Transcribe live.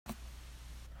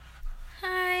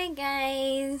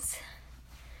guys.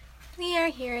 We are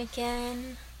here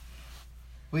again.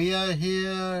 We are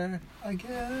here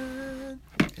again.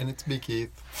 And it's me,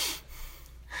 Keith.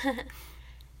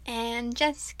 And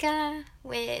Jessica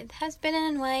with husband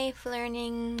and wife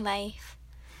learning life.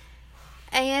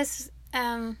 I guess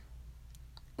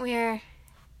we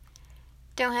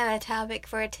don't have a topic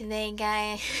for today,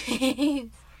 guys.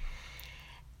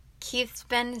 Keith's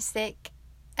been sick.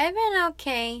 I've been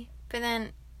okay, but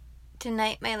then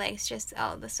tonight my legs just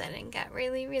all of a sudden got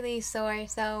really, really sore,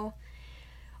 so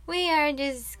we are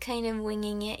just kind of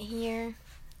winging it here.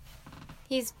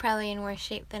 He's probably in worse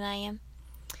shape than I am.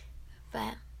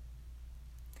 But,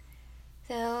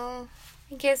 so,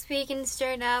 I guess we can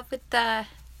start off with the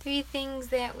 3 things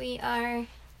that we are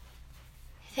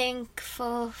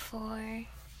thankful for.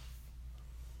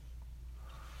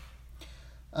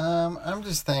 I'm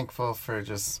just thankful for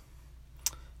just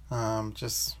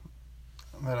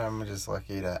that I'm just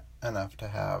lucky enough to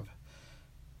have,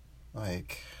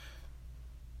 like,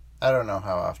 I don't know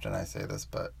how often I say this,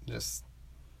 but just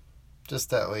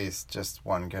at least just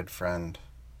one good friend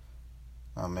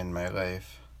in my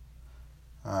life.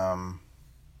 I've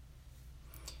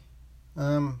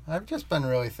just been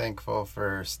really thankful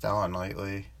for Stellan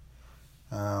lately.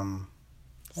 I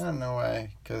don't know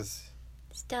why, because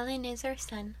Stellan is our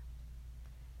son.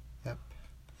 Yep.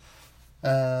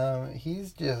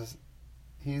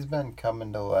 He's been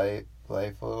coming to life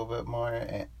a little bit more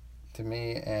to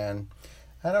me, and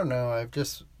I don't know, I've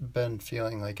just been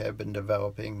feeling like I've been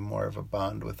developing more of a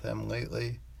bond with him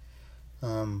lately.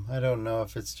 I don't know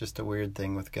if it's just a weird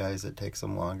thing with guys, it takes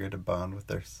them longer to bond with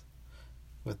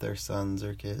their sons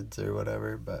or kids or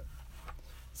whatever, but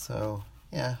so,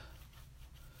 yeah.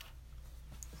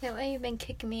 Is that why you've been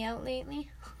kicking me out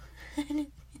lately?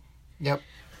 Yep.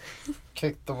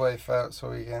 Kick the wife out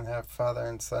so we can have father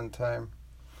and son time.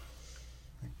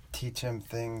 Teach him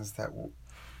things that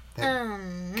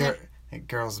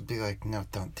girls would be like, no,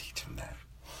 don't teach him that.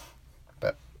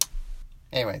 But,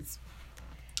 anyways.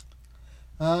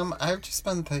 I've just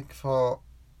been thankful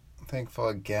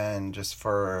again just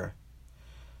for,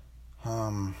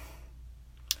 I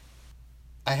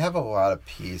have a lot of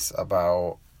peace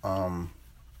about,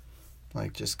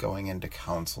 like, just going into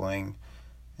counseling,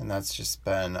 and that's just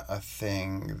been a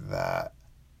thing that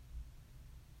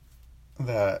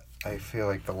I feel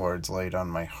like the Lord's laid on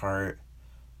my heart,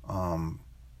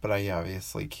 but I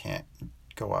obviously can't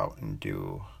go out and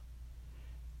do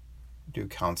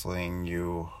counseling.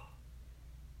 You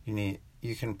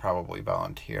can probably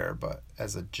volunteer, but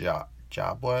as a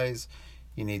job-wise,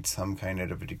 you need some kind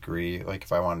of a degree. Like,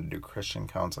 if I wanted to do Christian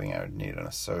counseling, I would need an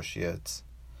associate's.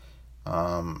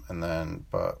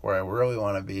 But where I really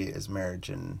want to be is marriage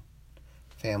and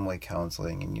family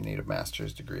counseling, and you need a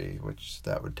master's degree, which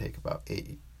that would take about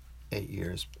 8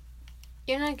 years.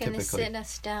 You're not going to sit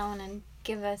us down and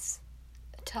give us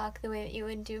a talk the way that you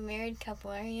would do married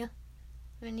couple, are you?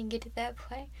 When you get to that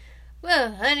point?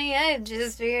 Well, honey, I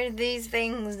just figured these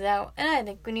things out, and I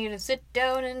think we need to sit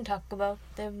down and talk about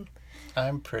them.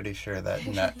 I'm pretty sure that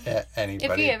not anybody...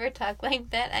 If you ever talk like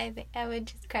that, I think I would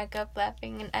just crack up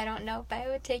laughing, and I don't know if I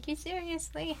would take you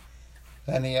seriously.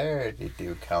 Honey, I already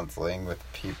do counseling with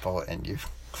people, and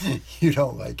you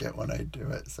don't like it when I do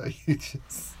it, so you're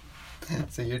just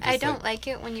I don't like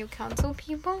it when you counsel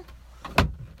people?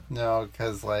 No,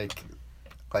 because, like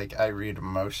I read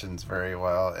emotions very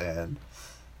well, and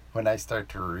when I start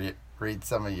to read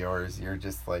some of yours, you're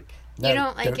just like... No, you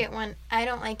don't like it when... I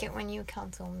don't like it when you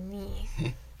counsel me.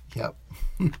 Yep.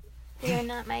 You're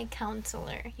not my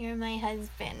counselor. You're my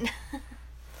husband.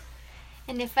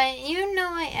 And if I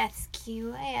ask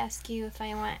you if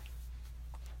I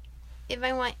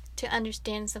want to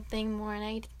understand something more and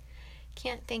I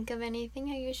can't think of anything,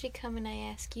 I usually come and I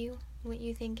ask you what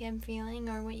you think I'm feeling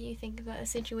or what you think about a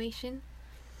situation.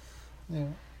 Yeah.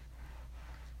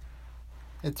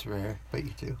 It's rare, but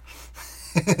you do.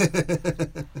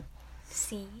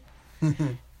 See?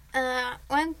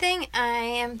 One thing I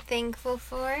am thankful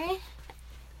for,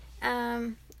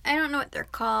 I don't know what they're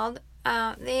called.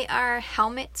 They are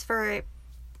helmets for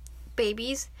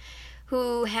babies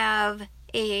who have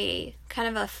a kind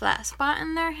of a flat spot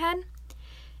in their head.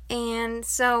 And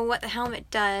so what the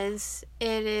helmet does,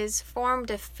 it is formed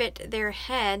to fit their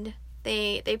head.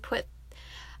 They put,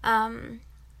 you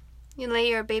lay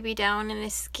your baby down in a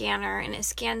scanner and it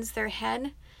scans their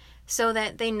head so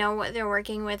that they know what they're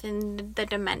working with and the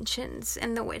dimensions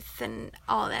and the width and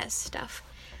all that stuff.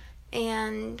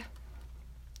 And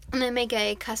they make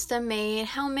a custom-made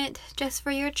helmet just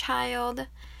for your child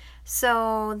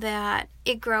so that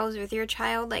it grows with your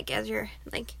child, like, as you're,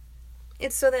 like,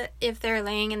 it's so that if they're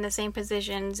laying in the same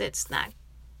positions, it's not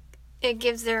it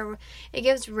gives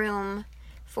room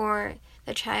for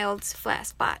the child's flat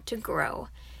spot to grow.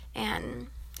 And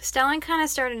Stellan kind of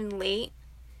started late.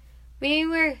 We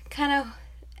were kind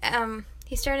of,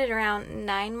 he started around 8,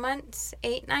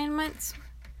 9 months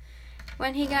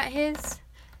when he got his.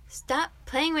 Stop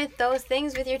playing with those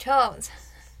things with your toes.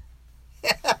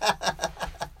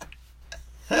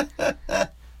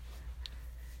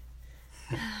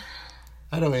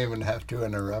 I don't even have to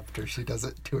interrupt her. She does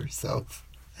it to herself.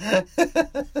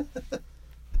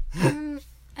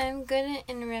 I'm good at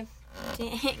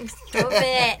interrupting. Stop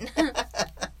it.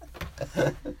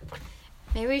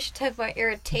 Maybe we should talk about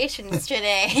irritations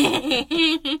today.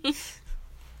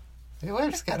 Your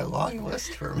wife's got a long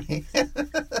list for me.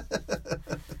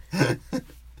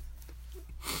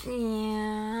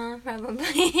 Yeah,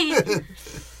 probably.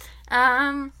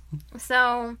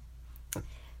 So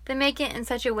they make it in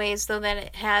such a way so that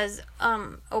it has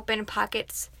open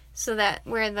pockets, so that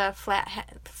where the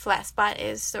flat spot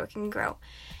is, so it can grow.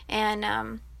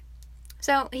 And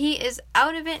so he is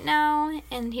out of it now,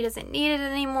 and he doesn't need it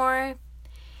anymore.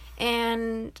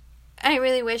 And I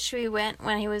really wish we went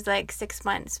when he was like 6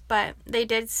 months, but they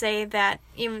did say that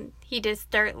even he did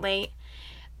start late,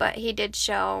 but he did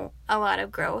show a lot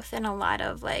of growth and a lot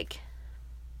of like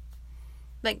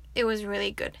it was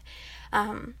really good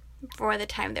for the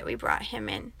time that we brought him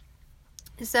in.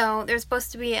 So they're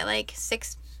supposed to be at like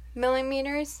 6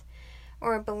 millimeters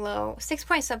or below, 6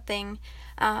 point something,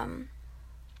 and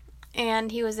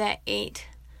he was at 8.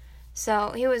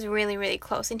 So he was really, really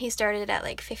close, and he started at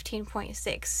like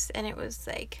 15.6, and it was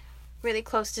like really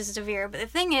close to severe. But the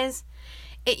thing is,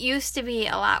 it used to be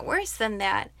a lot worse than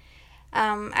that.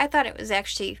 I thought it was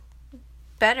actually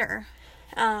better.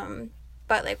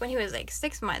 But like when he was like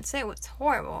 6 months, it was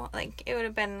horrible. Like it would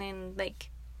have been in like,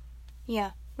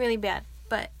 yeah, really bad.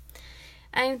 But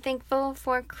I'm thankful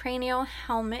for cranial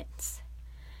helmets.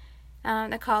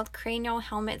 They're called cranial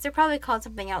helmets. They're probably called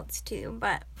something else too,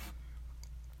 but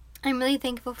I'm really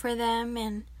thankful for them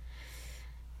and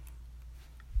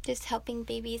just helping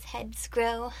babies' heads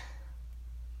grow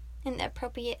in the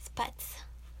appropriate spots.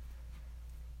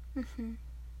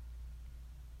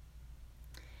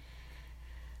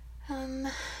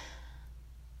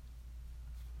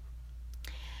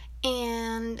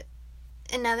 And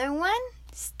another one,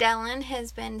 Stellan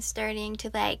has been starting to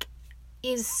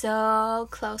he's so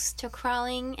close to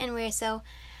crawling, and we're so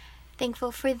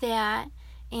thankful for that.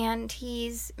 And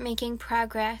he's making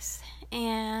progress,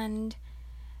 and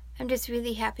I'm just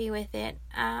really happy with it.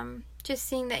 Just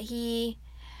seeing that he's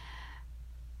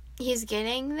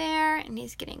getting there and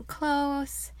he's getting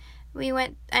close.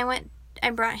 I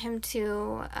brought him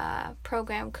to a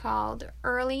program called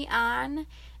Early On,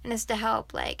 and it's to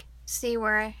help see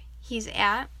where he's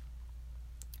at.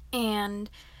 And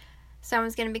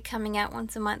someone's going to be coming out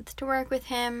once a month to work with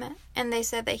him, and they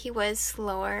said that he was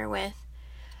slower with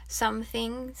some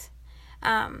things.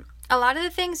 A lot of the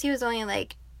things he was only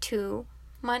 2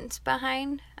 months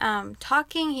behind.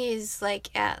 Talking, he's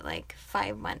at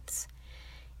 5 months.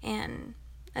 And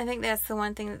I think that's the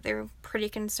one thing that they're pretty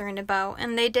concerned about.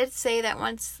 And they did say that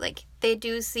once they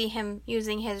do see him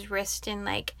using his wrist and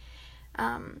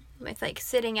with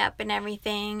sitting up and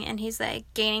everything, and he's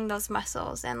gaining those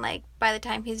muscles, and by the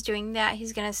time he's doing that,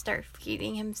 he's gonna start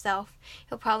feeding himself.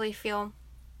 He'll probably feel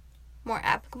more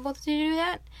applicable to do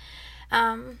that.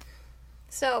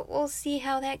 So we'll see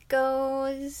how that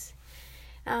goes.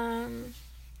 I'm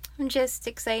just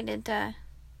excited to.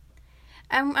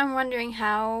 I'm wondering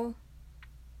how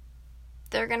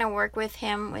they're gonna work with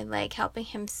him with helping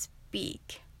him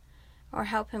speak, or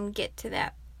help him get to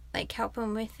that, help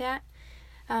him with that.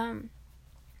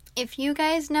 If you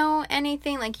guys know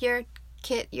anything,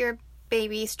 your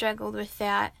baby struggled with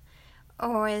that,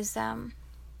 or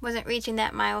wasn't reaching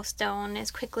that milestone as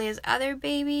quickly as other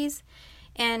babies,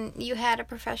 and you had a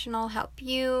professional help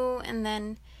you, and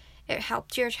then it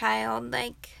helped your child,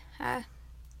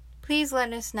 please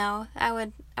let us know. I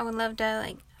would love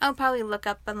to, I'll probably look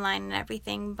up online and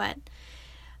everything, but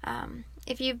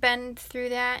if you've been through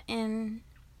that, and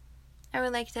I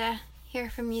would like to hear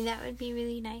from you, that would be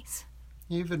really nice.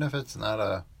 Even if it's not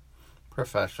a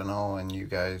professional and you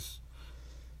guys,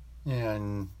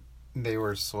 and they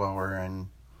were slower and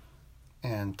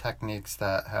techniques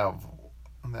that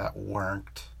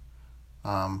worked,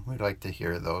 we'd like to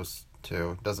hear those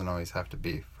too. It doesn't always have to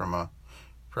be from a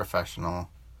professional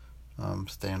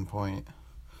standpoint.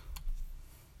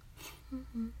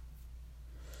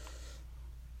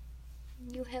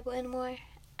 You have one more.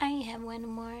 I have one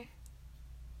more.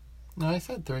 No, I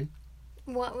said 3.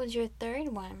 What was your third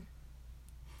one?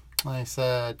 I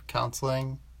said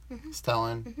counseling,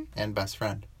 Stellan, and best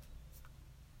friend.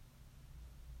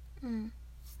 Mm.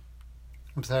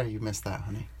 I'm sorry you missed that,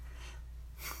 honey.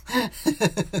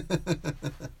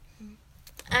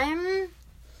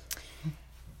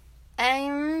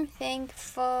 I'm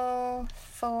thankful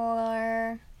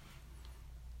for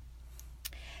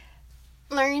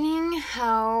learning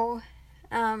how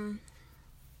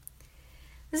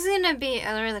this is gonna be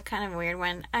a really kind of weird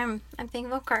one. I'm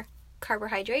thankful for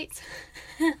carbohydrates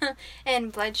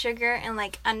and blood sugar, and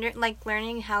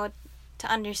learning how to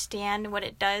understand what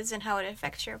it does and how it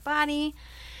affects your body.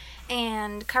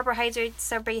 And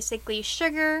carbohydrates are basically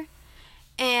sugar,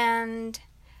 and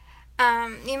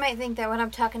you might think that what I'm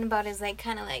talking about is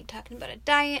kind of talking about a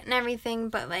diet and everything,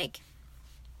 but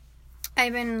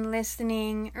I've been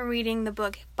listening or reading the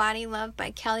book Body Love by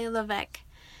Kelly LeVeque,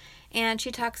 and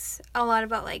she talks a lot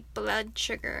about blood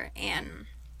sugar, and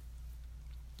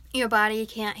your body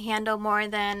can't handle more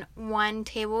than 1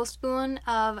 tablespoon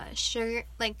of sugar,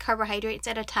 carbohydrates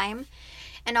at a time.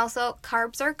 And also,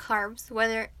 carbs are carbs,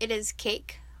 whether it is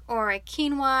cake or a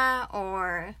quinoa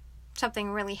or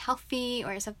something really healthy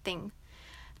or something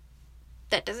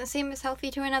that doesn't seem as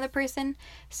healthy to another person.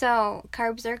 So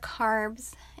carbs are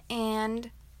carbs,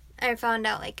 and I found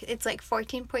out it's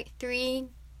 14.3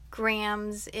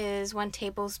 grams is 1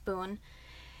 tablespoon.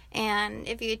 And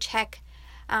if you check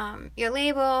your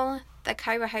label, the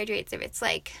carbohydrates, if it's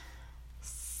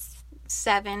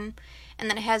 7, and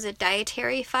then it has a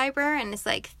dietary fiber and it's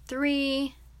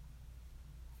 3,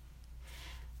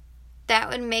 that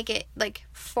would make it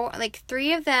 4,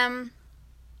 3 of them.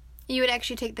 You would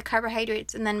actually take the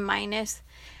carbohydrates and then minus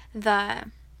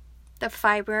the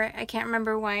fiber. I can't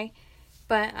remember why,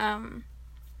 but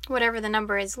whatever the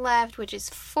number is left, which is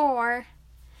 4,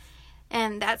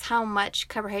 and that's how much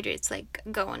carbohydrates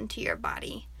go into your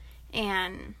body,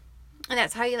 and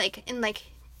that's how you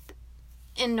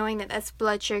in knowing that that's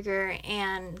blood sugar.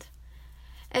 And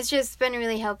it's just been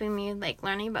really helping me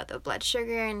learning about the blood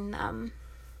sugar and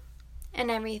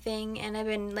everything. And I've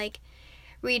been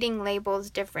reading labels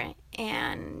different,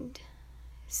 and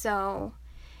so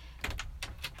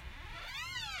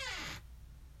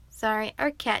sorry,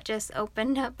 our cat just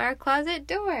opened up our closet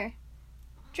door.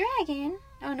 Dragon?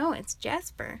 Oh no, it's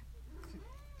Jasper.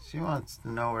 She wants to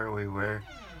know where we were.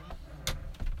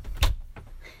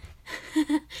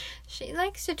 She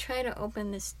likes to try to open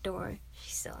this door.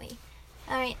 She's silly.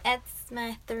 Alright, that's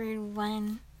my 3rd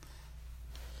one.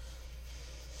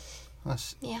 Well,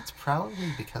 it's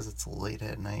probably because it's late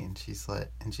at night and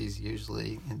she's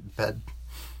usually in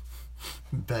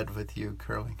bed with you,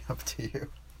 curling up to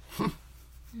you.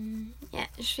 Yeah,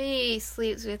 she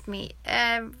sleeps with me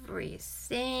every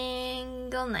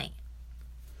single night.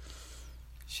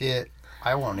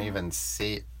 I won't even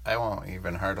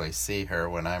hardly see her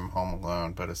when I'm home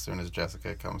alone, but as soon as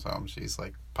Jessica comes home, she's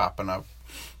popping up,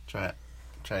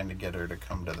 trying to get her to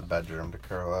come to the bedroom to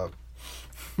curl up.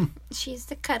 She's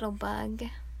the cuddle bug.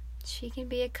 She can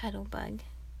be a cuddle bug.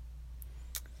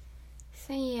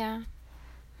 So yeah.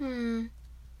 Are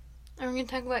we going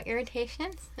to talk about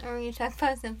irritations? Or are we going to talk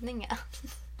about something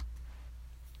else?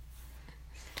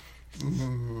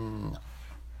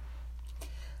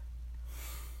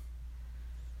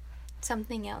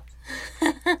 Something else.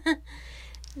 The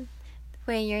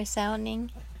way you're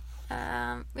sounding.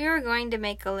 We were going to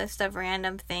make a list of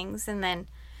random things and then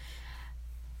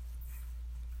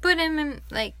put them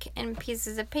in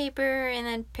pieces of paper and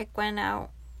then pick one out.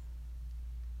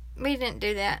 We didn't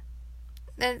do that.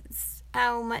 That's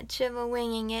how much of a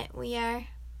winging it we are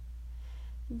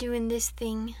doing this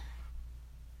thing.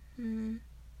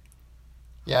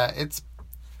 Yeah, it's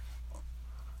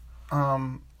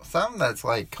something that's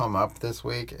come up this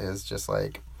week is just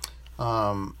we're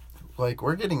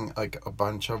getting a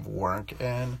bunch of work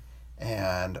in,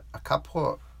 and a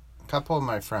couple of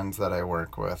my friends that I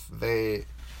work with, they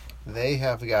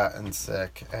have gotten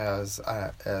sick as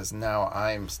now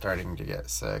I'm starting to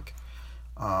get sick.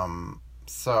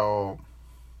 So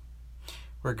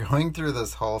we're going through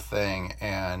this whole thing,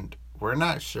 and we're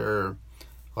not sure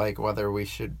whether we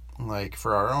should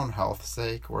for our own health's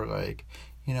sake, we're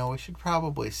we should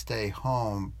probably stay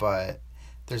home, but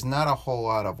there's not a whole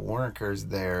lot of workers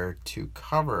there to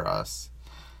cover us.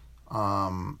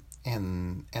 And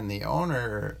the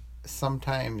owner,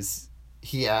 sometimes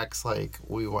he acts like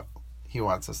he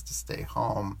wants us to stay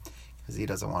home because he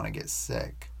doesn't want to get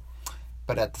sick.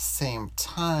 But at the same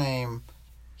time,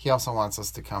 he also wants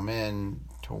us to come in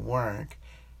to work.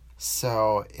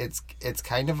 So it's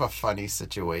kind of a funny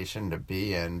situation to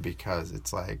be in, because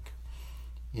it's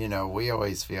we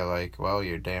always feel well,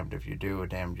 you're damned if you do,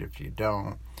 damned if you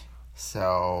don't.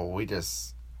 So we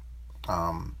just,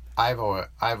 I've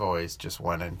always just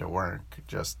went into work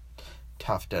just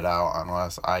toughed it out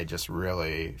unless I just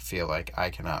really feel like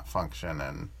I cannot function,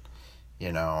 and,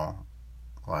 you know,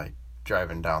 like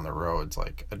driving down the road's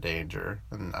like a danger,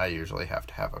 and I usually have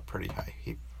to have a pretty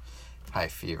high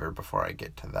fever before I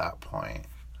get to that point.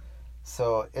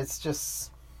 So it's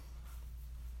just,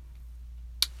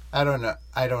 I don't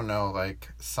know, like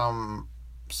some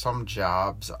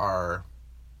jobs are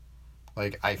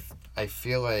like, I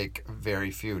feel like very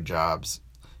few jobs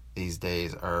these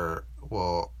days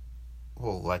will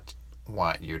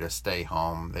want you to stay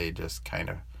home. They just kind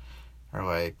of are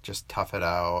like, just tough it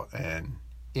out. And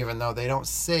even though they don't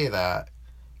say that,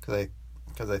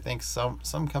 because I think some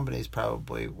companies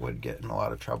probably would get in a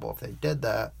lot of trouble if they did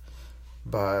that,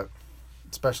 but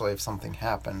especially if something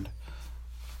happened.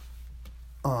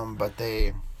 But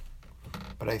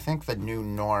I think the new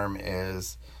norm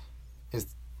is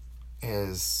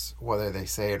whether they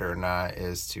say it or not,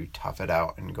 is to tough it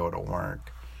out and go to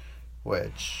work.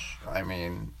 Which, I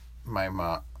mean, my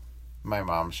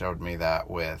mom showed me that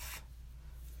with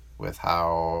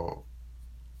how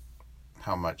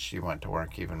much she went to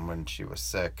work even when she was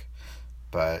sick.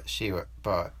 But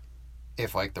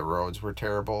if like the roads were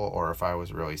terrible, or if I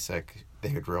was really sick,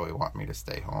 they would really want me to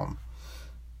stay home.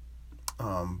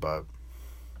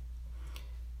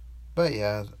 But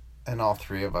yeah, and all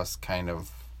three of us kind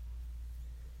of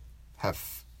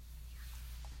have,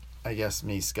 I guess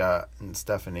me, Scott, and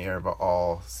Stephanie have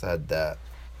all said that,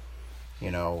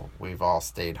 you know, we've all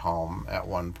stayed home at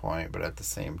one point, but at the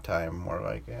same time we're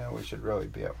like, yeah, we should really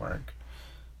be at work.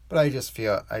 But I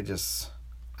feel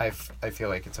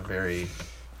like it's a very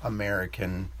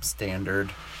American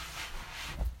standard.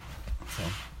 So.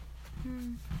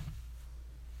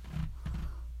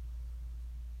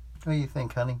 What do you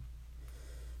think, honey?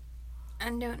 I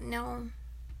don't know.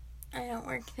 I don't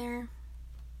work there.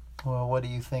 Well, what do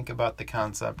you think about the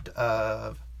concept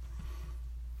of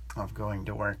going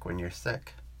to work when you're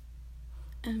sick?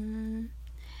 I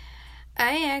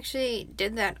actually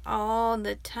did that all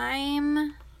the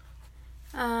time.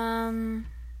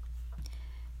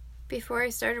 Before I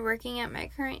started working at my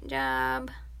current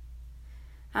job.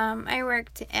 I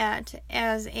worked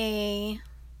as a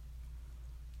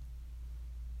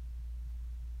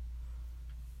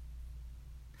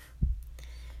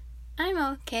I'm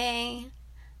okay.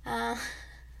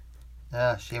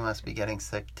 She must be getting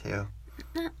sick too.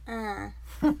 Don't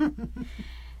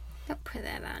put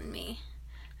that on me.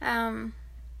 I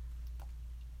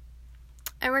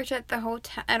worked at a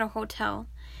hotel,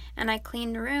 and I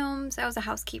cleaned rooms. I was a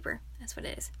housekeeper. That's what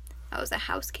it is. I was a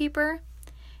housekeeper,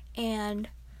 and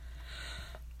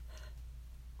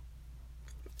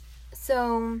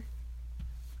so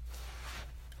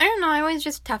I don't know, I always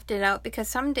just toughed it out because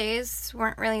some days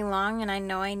weren't really long and I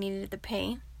know I needed the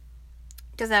pay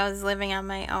because I was living on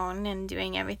my own and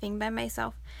doing everything by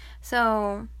myself.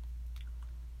 So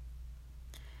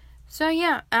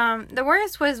yeah, the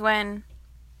worst was when,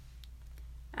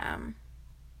 I'm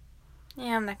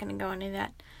not going to go into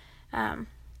that.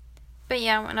 But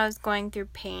yeah, when I was going through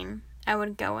pain, I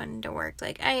would go into work.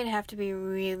 Like, I'd have to be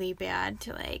really bad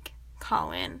to, like,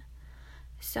 call in.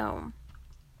 So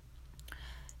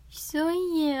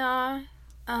yeah,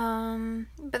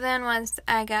 but then once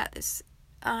I got this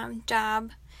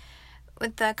job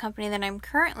with the company that I'm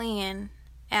currently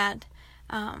at,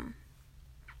 I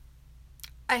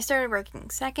started working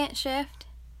second shift.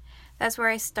 That's where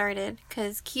I started,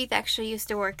 because Keith actually used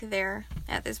to work there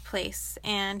at this place,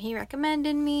 and he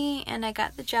recommended me, and I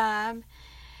got the job,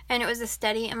 and it was a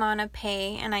steady amount of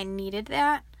pay, and I needed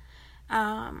that,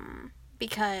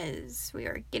 because we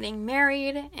were getting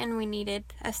married and we needed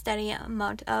a steady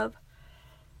amount of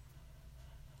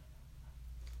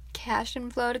cash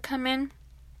inflow to come in.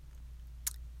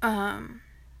 I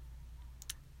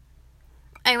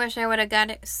wish I would have got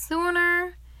it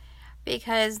sooner,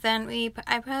 because then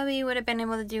I probably would have been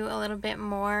able to do a little bit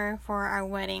more for our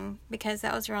wedding, because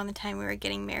that was around the time we were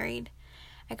getting married.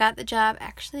 I got the job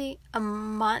actually a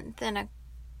month and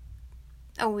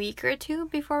a week or two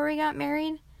before we got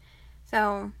married.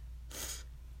 So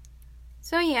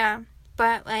yeah,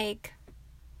 but like,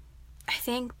 I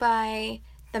think by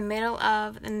the middle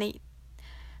of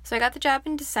so I got the job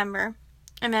in December,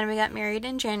 and then we got married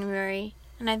in January,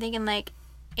 and I think in like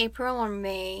April or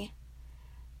May,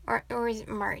 or was it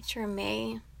March or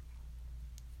May,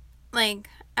 like,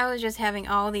 I was just having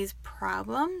all these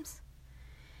problems,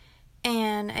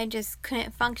 and I just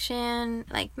couldn't function,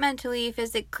 like, mentally,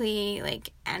 physically,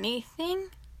 like, anything.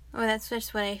 Well, that's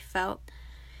just what I felt.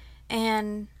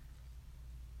 And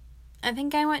I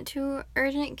think I went to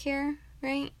urgent care,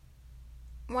 right?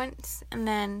 Once. And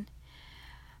then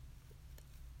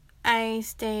I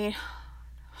stayed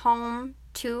home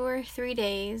 2 or 3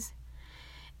 days,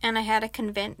 and I had to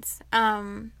convince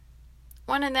one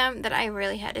of them that I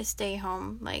really had to stay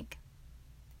home, like,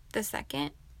 the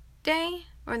second day,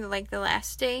 or the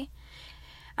last day.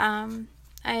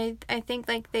 I think,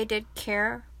 like, they did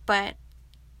care, but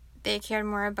they cared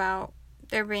more about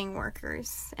there being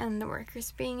workers and the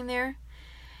workers being there.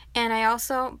 And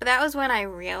but that was when I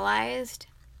realized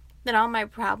that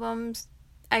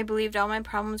I believed all my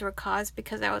problems were caused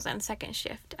because I was on second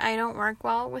shift. I don't work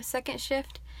well with second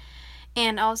shift.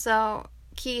 And also,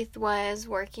 Keith was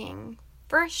working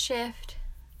first shift,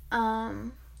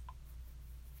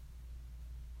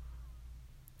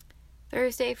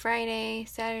 Thursday, Friday,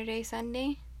 Saturday,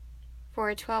 Sunday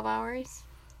for 12 hours.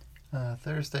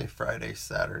 Thursday, Friday,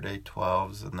 Saturday,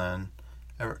 12s, and then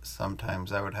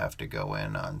sometimes I would have to go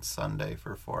in on Sunday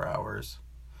for 4 hours.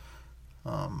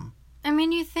 I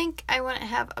mean, you think I wouldn't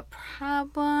have a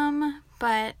problem,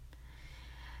 but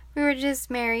we were just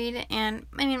married, and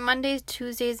I mean, Mondays,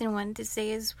 Tuesdays, and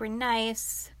Wednesdays were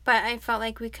nice, but I felt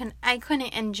like I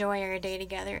couldn't enjoy our day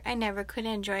together. I never could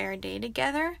enjoy our day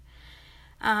together,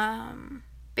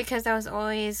 because I was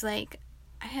always like,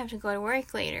 I have to go to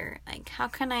work later. Like, how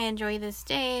can I enjoy this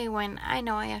day when I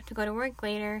know I have to go to work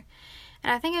later?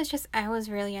 And I think it's just I was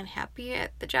really unhappy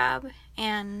at the job,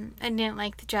 and I didn't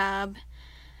like the job,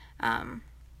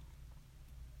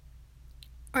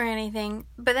 or anything.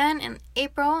 But then in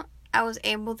April, I was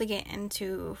able to get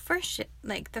into the first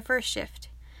shift.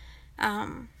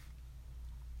 And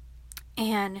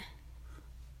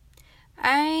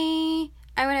I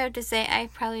would have to say I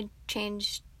probably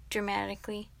changed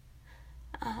dramatically.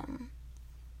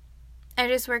 I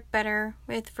just work better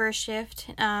with first shift,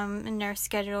 and our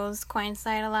schedules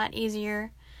coincide a lot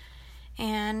easier,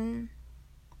 and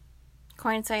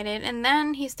coincided. And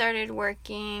then he started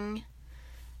working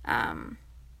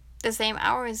the same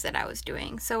hours that I was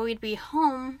doing, so we'd be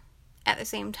home at the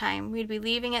same time. We'd be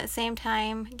leaving at the same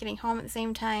time, getting home at the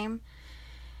same time.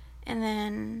 And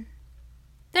then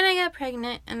I got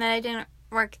pregnant, and then I didn't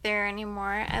work there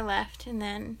anymore. I left, and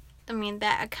then,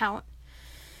 that account,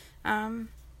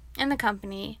 in the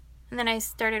company. And then I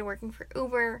started working for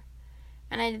Uber,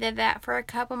 and I did that for a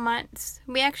couple months.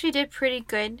 We actually did pretty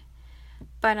good,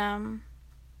 but,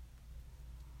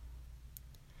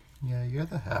 yeah, you're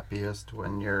the happiest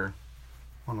when we're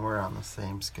on the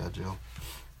same schedule.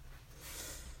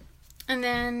 And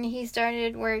then he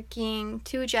started working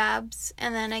 2 jobs,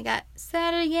 and then I got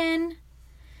sad again,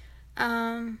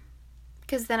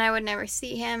 because then I would never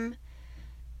see him.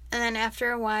 And then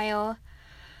after a while,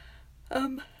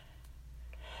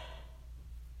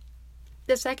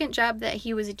 the second job that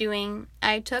he was doing,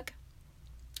 I took.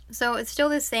 So it's still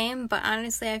the same, but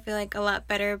honestly, I feel like a lot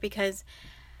better because,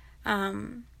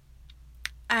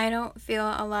 I don't feel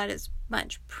as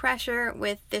much pressure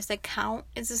with this account.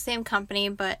 It's the same company,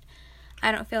 but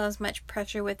I don't feel as much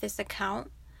pressure with this account.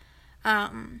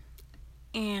 And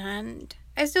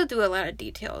I still do a lot of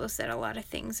details and a lot of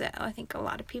things that I think a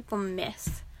lot of people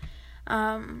miss.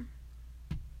 But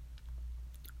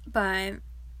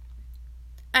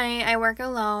I work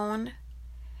alone,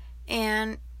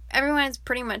 and everyone's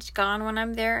pretty much gone when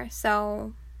I'm there,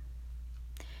 so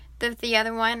the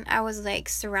other one, I was, like,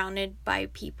 surrounded by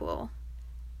people,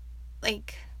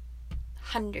 like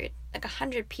 100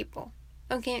 people.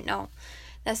 Okay, no,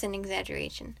 that's an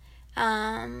exaggeration.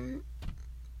 70?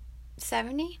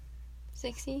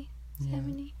 60?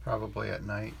 70? Probably at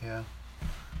night, yeah.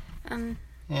 And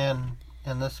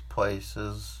this place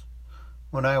is,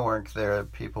 when I worked there,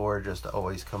 people were just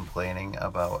always complaining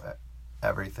about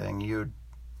everything.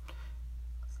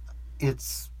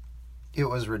 It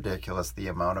was ridiculous the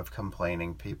amount of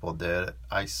complaining people did.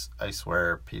 I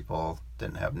swear people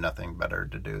didn't have nothing better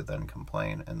to do than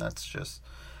complain, and that's just,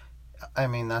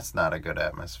 that's not a good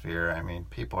atmosphere.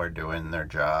 People are doing their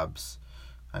jobs.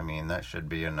 That should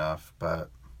be enough,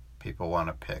 but people want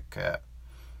to pick at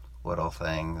little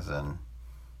things, and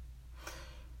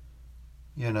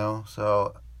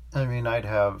so I'd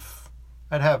have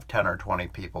 10 or 20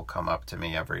 people come up to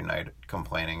me every night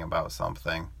complaining about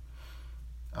something.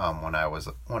 When I was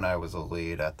a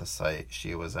lead at the site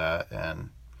she was at,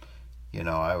 and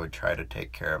I would try to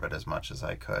take care of it as much as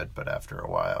I could, but after a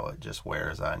while it just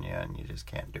wears on you and you just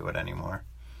can't do it anymore.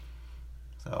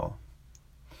 So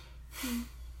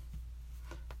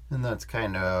and that's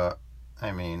kind of,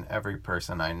 every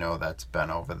person I know that's been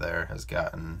over there has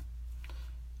gotten,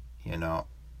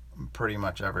 pretty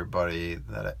much everybody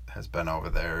that has been over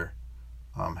there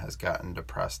has gotten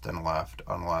depressed and left,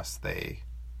 unless they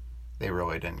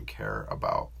really didn't care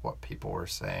about what people were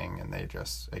saying and they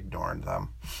just ignored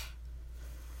them.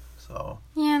 So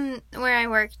yeah, and where I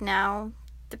work now,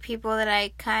 the people that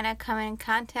I kind of come in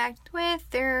contact with,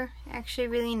 they're actually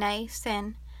really nice.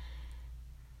 And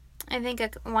I think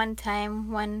one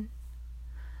time, one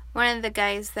of the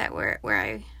guys that were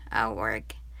where I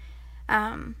work,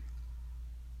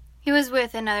 he was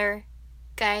with another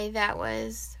guy that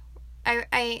was,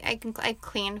 I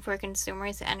clean for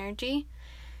Consumers Energy.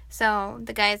 So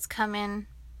the guys come in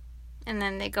and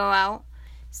then they go out.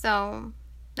 So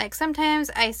like sometimes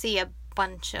I see a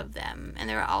bunch of them and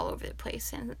they're all over the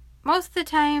place, and most of the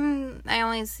time I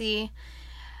only see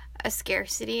a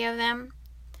scarcity of them.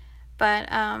 But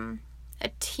a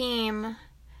team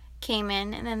came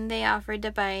in and then they offered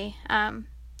to buy,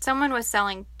 someone was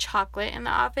selling chocolate in the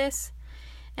office,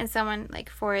 and someone like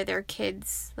for their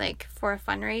kids, like for a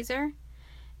fundraiser,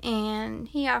 and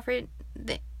he offered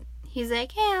he's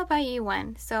like, hey, I'll buy you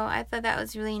one. So I thought that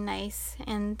was really nice,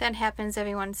 and that happens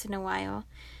every once in a while.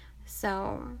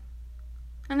 So,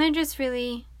 and they're just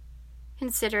really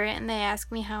considerate, and they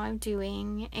ask me how I'm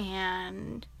doing,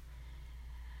 and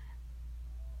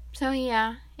so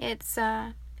yeah, it's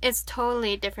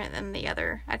totally different than the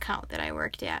other account that I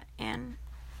worked at, and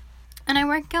I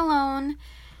work alone,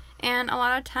 and a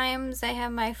lot of times I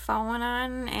have my phone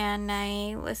on and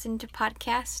I listen to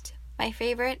podcasts. My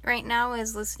favorite right now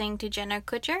is listening to Jenna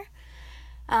Kutcher,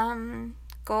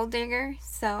 Gold Digger.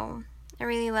 So I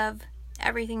really love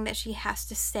everything that she has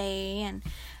to say, and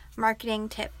marketing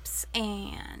tips,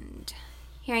 and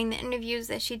hearing the interviews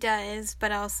that she does,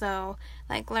 but also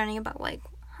like learning about like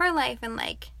her life and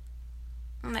like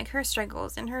her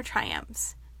struggles and her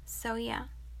triumphs. So yeah.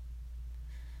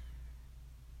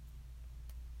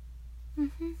 I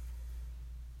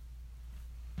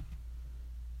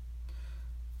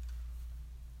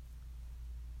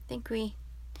think we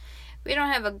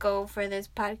don't have a goal for this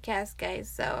podcast, guys,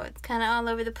 so it's kind of all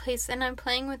over the place, and I'm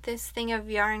playing with this thing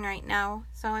of yarn right now,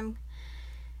 so I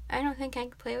don't think I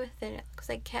can play with it. It looks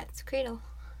like Cat's Cradle.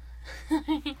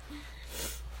 I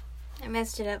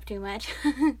messed it up too much.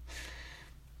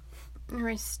 Or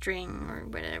a string or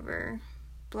whatever,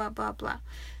 blah blah blah.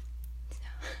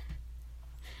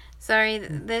 Sorry,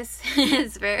 this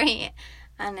is very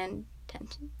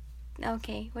unintentional.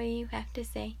 Okay, what do you have to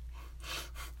say?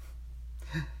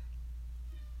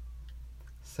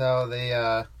 So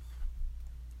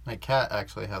my cat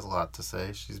actually has a lot to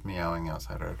say. She's meowing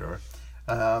outside our door.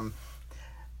 I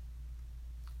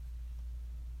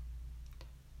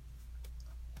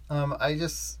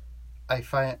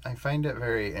find it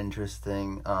very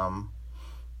interesting.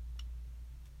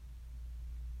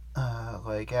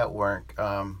 Like at work,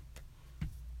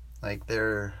 like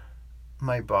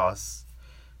my boss,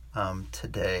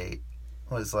 today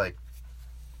was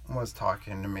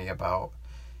talking to me about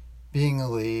being a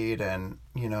lead, and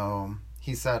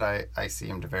he said I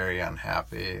seemed very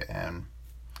unhappy, and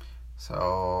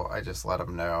so I just let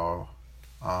him know.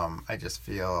 I just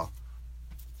feel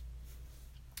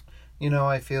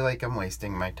I feel like I'm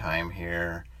wasting my time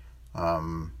here,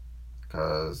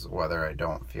 because whether I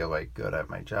don't feel like good at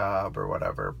my job or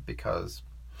whatever, because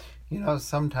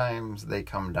sometimes they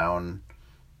come down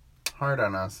hard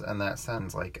on us, and that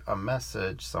sends like a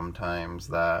message sometimes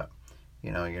that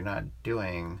you're not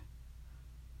doing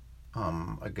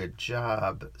a good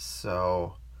job.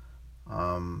 So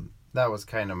that was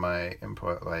kind of my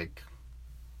input, like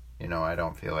I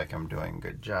don't feel like I'm doing a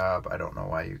good job. I don't know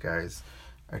why you guys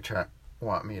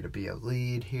want me to be a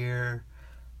lead here.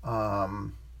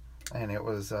 And it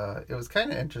was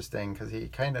kind of interesting because he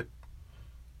kind of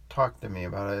talked to me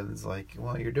about it. It's like,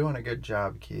 well, you're doing a good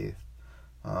job, Keith.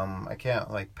 I can't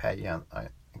like pat you on, I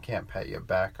can't pat you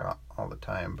back all the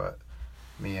time, but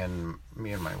me and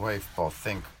my wife both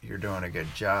think you're doing a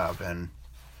good job. And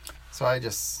so I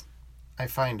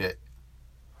find it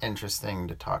interesting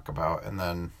to talk about. And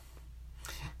then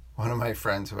one of my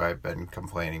friends who I've been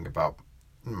complaining about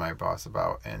my boss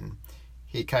about, and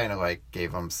he kind of like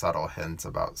gave him subtle hints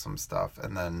about some stuff,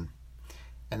 and then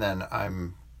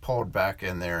I'm pulled back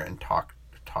in there and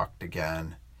talked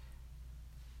again,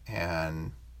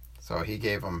 and so he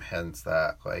gave him hints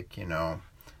that like I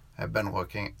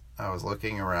was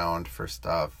looking around for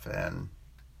stuff, and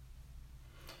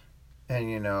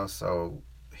so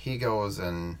he goes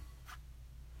and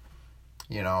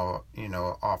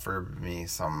offered me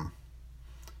some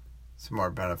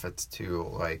more benefits to,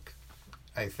 like,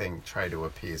 I think try to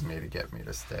appease me to get me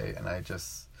to stay. And I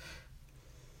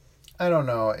don't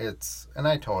know, and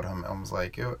I told him, I was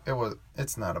like,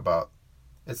 it's not about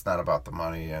the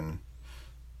money, and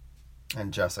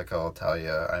Jessica will tell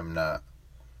you I'm not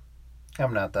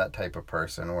that type of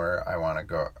person where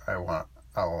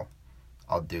I'll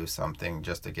do something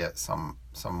just to get some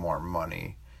more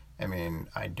money. I mean,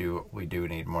 we do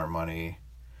need more money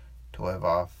to live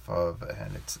off of,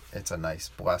 and it's a nice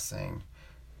blessing,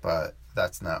 but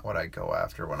that's not what I go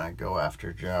after. When I go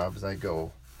after jobs, I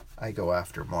go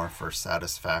after more for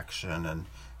satisfaction, and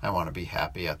I want to be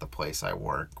happy at the place I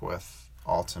work with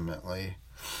ultimately,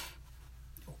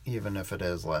 even if it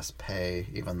is less pay,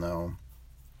 even though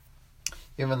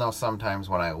sometimes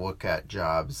when I look at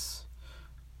jobs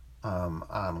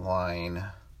online,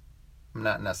 I'm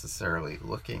not necessarily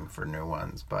looking for new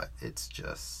ones, but it's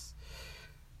just,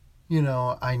 I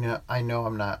know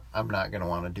I'm not going to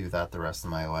want to do that the rest of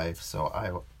my life,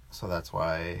 so that's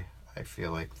why I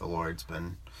feel like the Lord's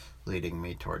been leading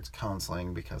me towards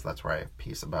counseling, because that's where I have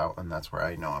peace about, and that's where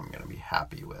I know I'm going to be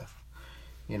happy with.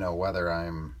 Whether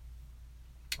I'm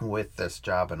with this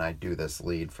job and I do this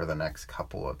lead for the next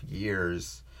couple of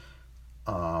years,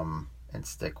 and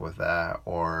stick with that,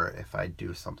 or if I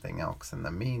do something else in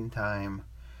the meantime,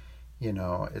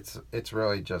 it's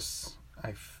really just,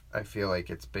 I feel like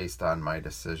it's based on my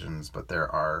decisions, but there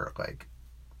are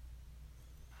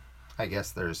I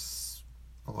guess there's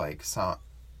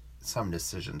some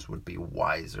decisions would be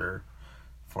wiser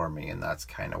for me, and that's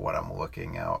kind of what I'm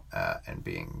looking out at and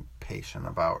being patient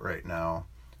about right now,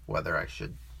 whether I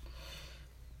should,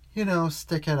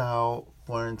 stick it out,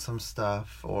 learn some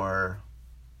stuff, or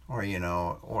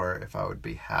if I would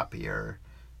be happier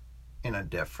in a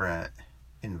different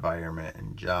environment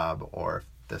and job, or if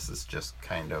this is just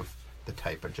kind of the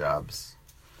type of jobs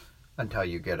until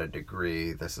you get a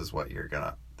degree, this is what you're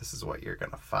gonna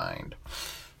find.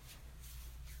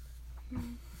 I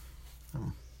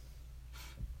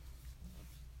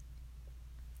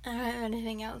don't have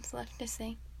anything else left to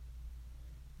say.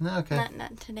 Okay.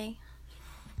 Not today.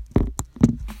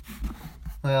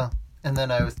 Well, and then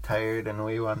I was tired and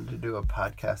we wanted to do a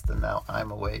podcast, and now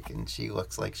I'm awake and she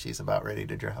looks like she's about ready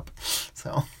to drop.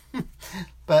 So,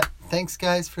 but thanks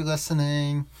guys for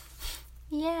listening.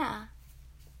 Yeah.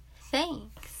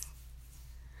 Thanks.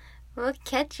 We'll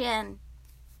catch you in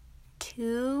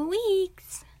 2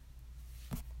 weeks.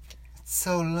 It's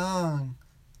so long.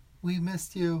 We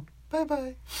missed you.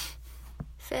 Bye-bye.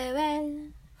 Farewell.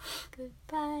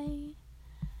 Goodbye.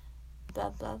 Blah,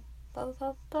 blah, blah,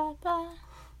 blah, blah, blah.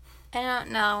 I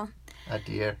don't know. A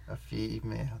deer, a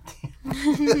female deer.